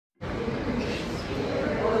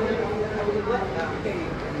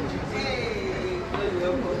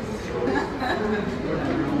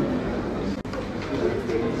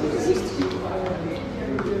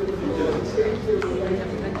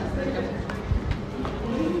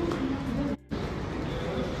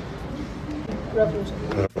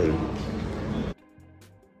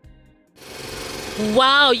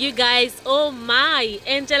Wow, you guys, oh my,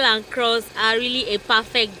 Angel and Cross are really a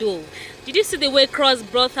perfect duo. Did you see the way Cross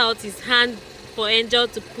brought out his hand for Angel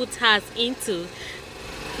to put hers into?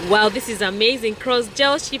 Wow, this is amazing.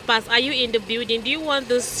 CrossGel shippers, are you in the building? Do you want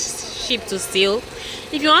this ship to sail?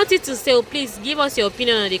 If you want it to sail, please give us your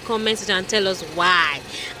opinion in the comments and tell us why.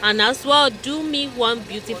 And as well, do me one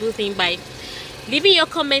beautiful thing by leaving your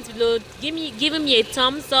comments below, giving me a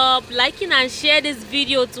thumbs up, liking and share this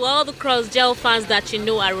video to all the CrossGel fans that you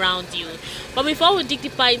know around you. But before we dig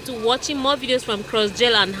deeper into watching more videos from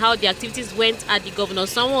CrossGel and how the activities went at the Governor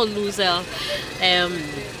Sanwo-Olu's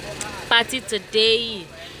party today,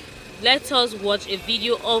 let us watch a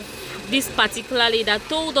video of this particularly that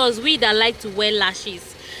told us we that like to wear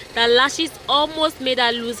lashes, that lashes almost made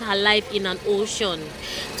her lose her life in an ocean.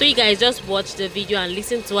 So you guys just watch the video and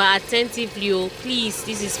listen to her attentively. Oh, please,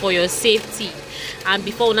 this is for your safety. And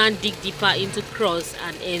before we now dig deeper into Cross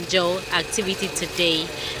and Angel activity today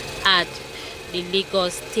at the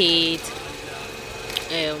Lagos State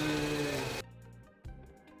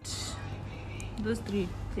those three,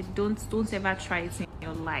 don't ever try it in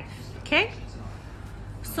your life, okay?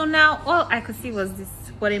 So now all I could see was this,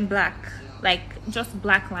 but in black, like just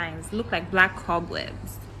black lines, look like black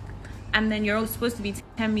cobwebs. And then you're supposed to be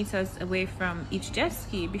 10 meters away from each jet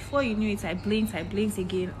ski. Before you knew it, I blinked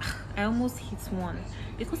again. I almost hit one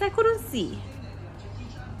because I couldn't see.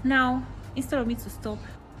 Now, instead of me to stop,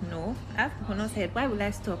 no, I have coconut head. Why would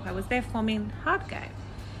I stop? I was there forming hard guy.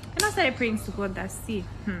 And I started praying to God that, see,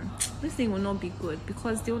 this thing will not be good,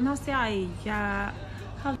 because they will not say, yeah,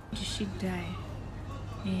 how did she die?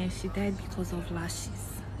 And she died because of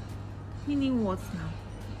lashes. Meaning what now?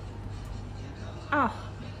 Oh,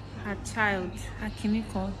 her child, her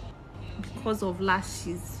Kimiko, because of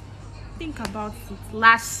lashes. Think about it,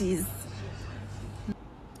 lashes.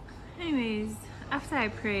 Anyways, after I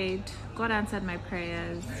prayed, God answered my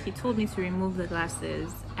prayers. He told me to remove the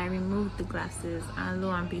glasses. I removed the glasses, and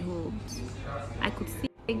lo and behold, I could see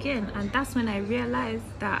again. And that's when I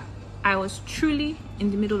realized that I was truly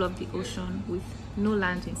in the middle of the ocean with no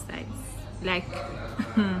land in sight. Like,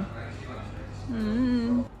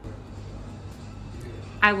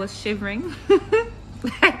 I was shivering.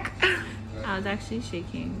 Like, I was actually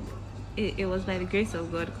shaking. It was by the grace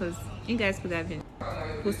of God, because you guys could have been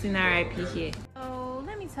posting RIP here. So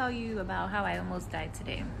let me tell you about how I almost died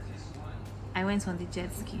today. I went on the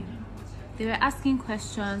jet ski. They were asking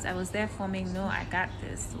questions. I was there forming, no, I got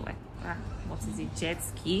this. So what is a jet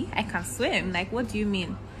ski? I can swim. Like, what do you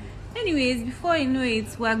mean? Anyways, before you know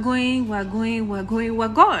it, we're gone.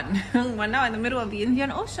 We're now in the middle of the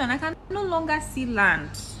Indian Ocean. I can no longer see land.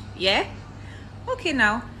 Yeah? Okay,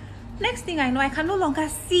 now, next thing I know, I can no longer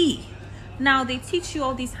see. Now, they teach you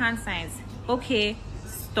all these hand signs. Okay,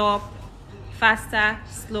 stop, faster,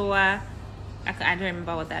 slower. I don't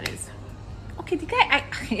remember what that is. Okay, the guy,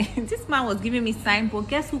 this man was giving me sign, but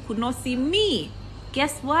guess who could not see me?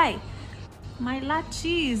 Guess why? My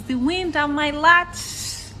latches, the wind and my latch.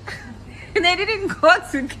 They didn't go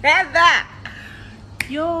together.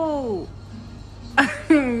 Yo.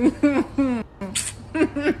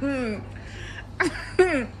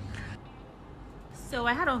 So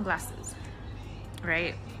I had on glasses,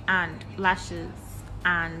 right? And lashes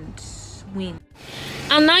and wind.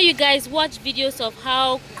 And now you guys watch videos of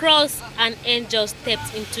how Cross and Angel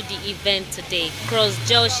stepped into the event today.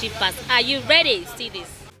 CrossGel shippers, are you ready? See this.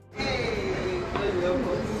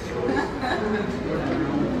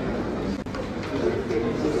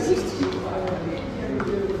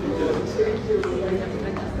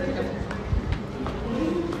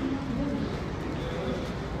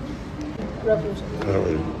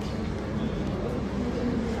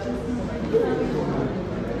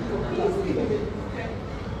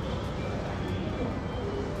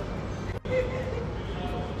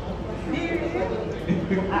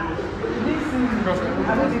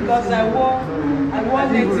 Because I won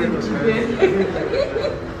native today.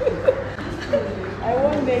 I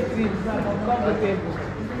won native, I'm uncomfortable.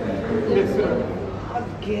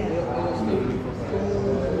 Okay.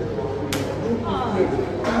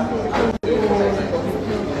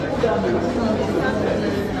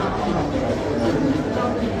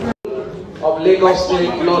 Of Lagos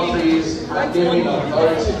State Lotteries and Gaming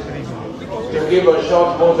Authority to give a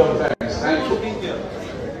short vote of thanks. Thank you.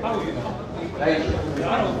 Thank you.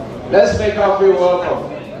 Let's make our feel welcome.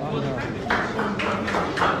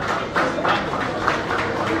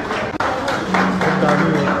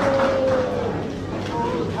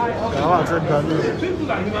 said Ghanaian. People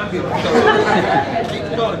are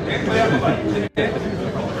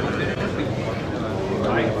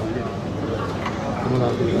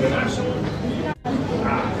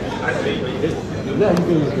human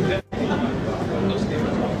beings.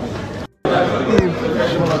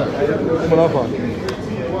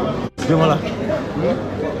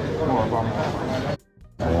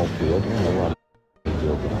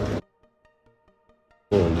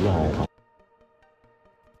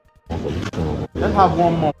 Let's have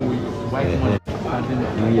one more with white money.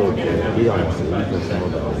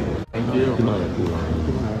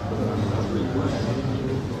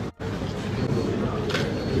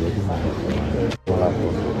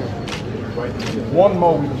 One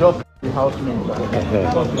more with just the house member.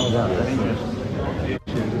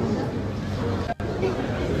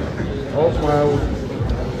 All smiles.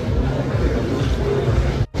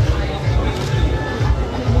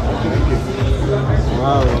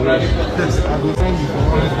 Wow.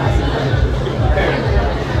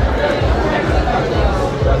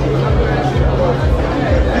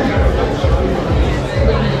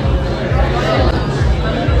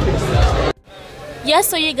 Yes,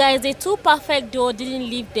 so you guys, the two perfect duo didn't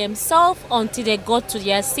leave themselves until they got to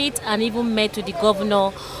their seat and even met with the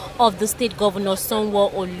governor of the state, Governor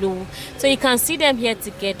Sonwo Olu. So you can see them here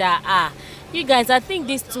together. You guys, I think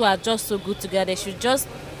these two are just so good together. They should just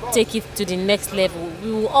take it to the next level.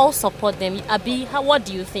 We will all support them. Abi, what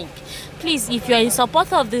do you think? Please, if you are in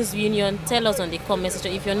support of this union, tell us on the comment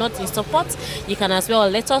section. If you're not in support, you can as well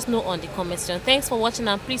let us know on the comment section. Thanks for watching,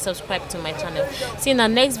 and please subscribe to my channel. See you in the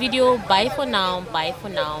next video. Bye for now. Bye for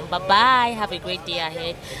now. Bye bye. Have a great day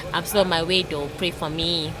ahead. I'm still on my way though. Pray for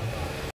me.